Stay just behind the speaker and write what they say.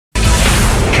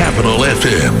Capital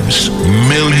FM's $1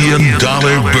 Million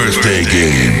Birthday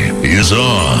Game is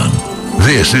on.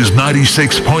 This is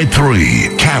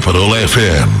 96.3 Capital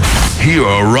FM. Here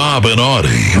are Rob and Audie.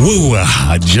 Woo,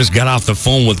 I just got off the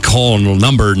phone with call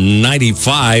number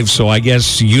 95, so I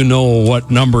guess you know what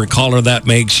number caller that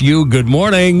makes you. Good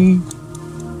morning.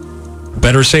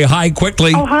 Better say hi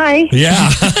quickly. Oh, hi. Yeah.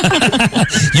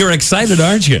 You're excited,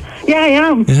 aren't you? Yeah, I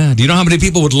am. Yeah. Do you know how many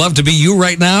people would love to be you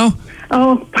right now?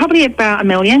 Oh, probably about 1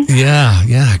 million.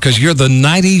 Yeah, because you're the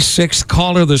 96th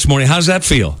caller this morning. How's that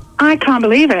feel? I can't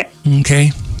believe it.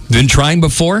 Okay. Been trying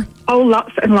before? Oh,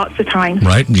 lots and lots of times.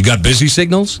 Right. You got busy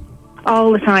signals?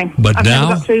 All the time. But I've now?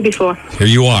 never got through before. Here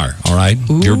you are, all right?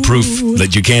 Ooh. You're proof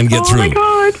that you can get through. Oh, my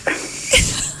God.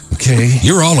 Okay.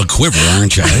 You're all a quiver,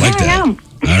 aren't you? I like that. I am.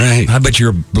 All right. I bet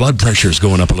your blood pressure's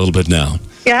going up a little bit now.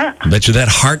 Yeah. I bet you that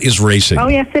heart is racing. Oh,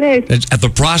 yes, it is. At the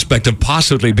prospect of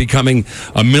possibly becoming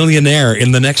a millionaire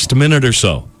in the next minute or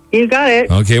so. You got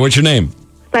it. Okay, what's your name?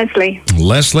 Leslie.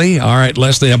 Leslie? All right,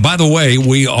 Leslie. And by the way,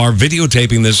 we are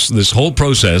videotaping this whole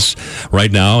process right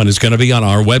now, and it's going to be on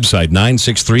our website,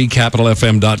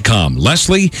 963capitalfm.com.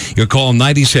 Leslie, you're calling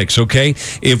 96, okay?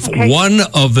 If one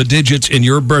of the digits in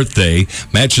your birthday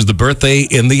matches the birthday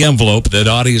in the envelope that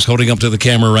Audie is holding up to the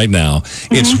camera right now,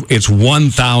 it's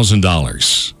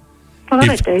 $1,000. Oh,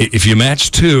 If you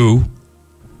match 2,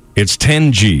 it's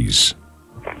 10 G's.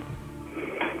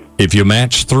 If you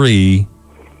match 3,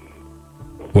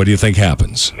 what do you think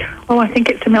happens? Oh, I think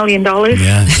it's $1 million.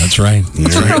 Yeah, that's right.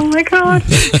 That's right. Oh, my God.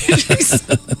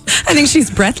 I think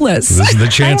she's breathless. This is the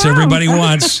chance everybody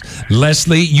wants.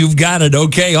 Leslie, you've got it.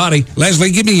 Okay, Audie.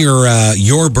 Leslie, give me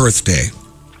your birthday.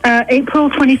 April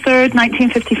 23rd,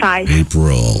 1955.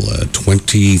 April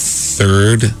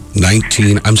 23rd,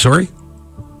 I'm sorry?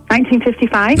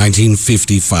 1955.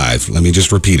 1955. Let me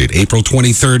just repeat it. April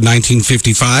 23rd,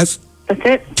 1955? That's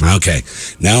it. Okay.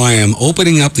 Now I am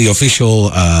opening up the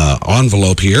official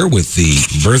envelope here with the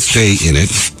birthday in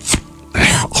it.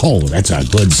 Oh, that's a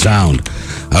good sound.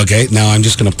 Okay, now I'm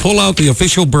just going to pull out the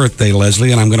official birthday,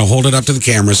 Leslie, and I'm going to hold it up to the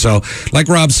camera. So, like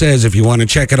Rob says, if you want to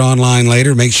check it online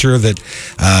later, make sure that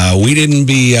we didn't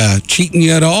be cheating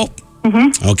you at all.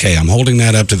 Mm-hmm. Okay, I'm holding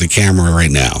that up to the camera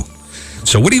right now.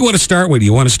 So what do you want to start with? Do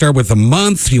you want to start with the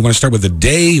month? Do you want to start with the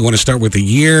day? You want to start with the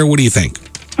year? What do you think?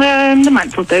 The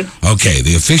month will do. Okay,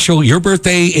 your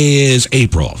birthday is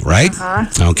April, right?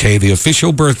 Uh-huh. Okay, the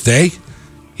official birthday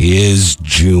is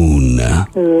June.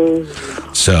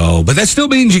 So, but that still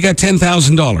means you got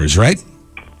 $10,000, right?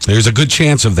 There's a good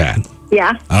chance of that.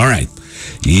 Yeah. All right.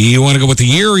 You want to go with the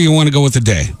year or you want to go with the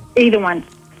day? Either one.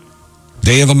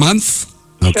 Day of the month?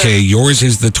 Okay, yours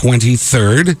is the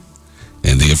 23rd,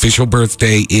 and the official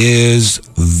birthday is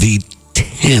the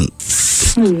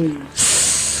 10th.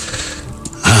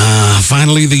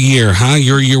 Finally, the year, huh?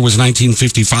 Your year was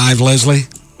 1955, Leslie?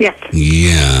 Yes.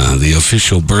 Yeah, the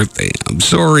official birthday, I'm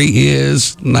sorry,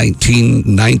 is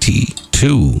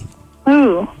 1992.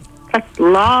 Ooh, that's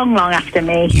long after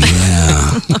me.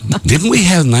 Yeah. Didn't we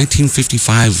have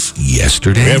 1955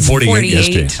 yesterday? We had 48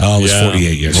 yesterday. Oh, it was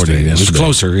 48 yesterday. It was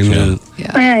closer, isn't it?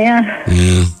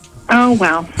 Yeah. Oh,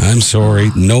 well. I'm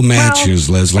sorry. No matches,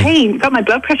 Leslie. Hey, got my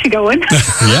blood pressure going. Yeah,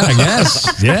 I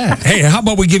guess. Yeah. Hey, how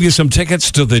about we give you some tickets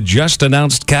to the just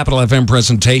announced Capital FM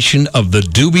presentation of the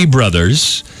Doobie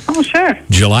Brothers? Oh, sure.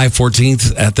 July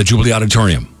 14th at the Jubilee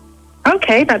Auditorium.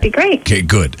 Okay, that'd be great. Okay,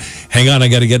 good. Hang on, I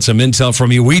got to get some intel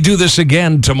from you. We do this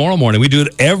again tomorrow morning. We do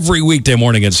it every weekday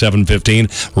morning at 7:15.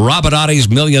 Rob and Audie's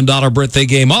 $1 Million Birthday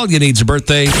Game. All you need is a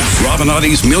birthday. Rob and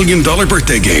Audie's $1 Million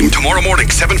Birthday Game tomorrow morning,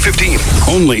 7:15.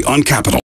 Only on Capital.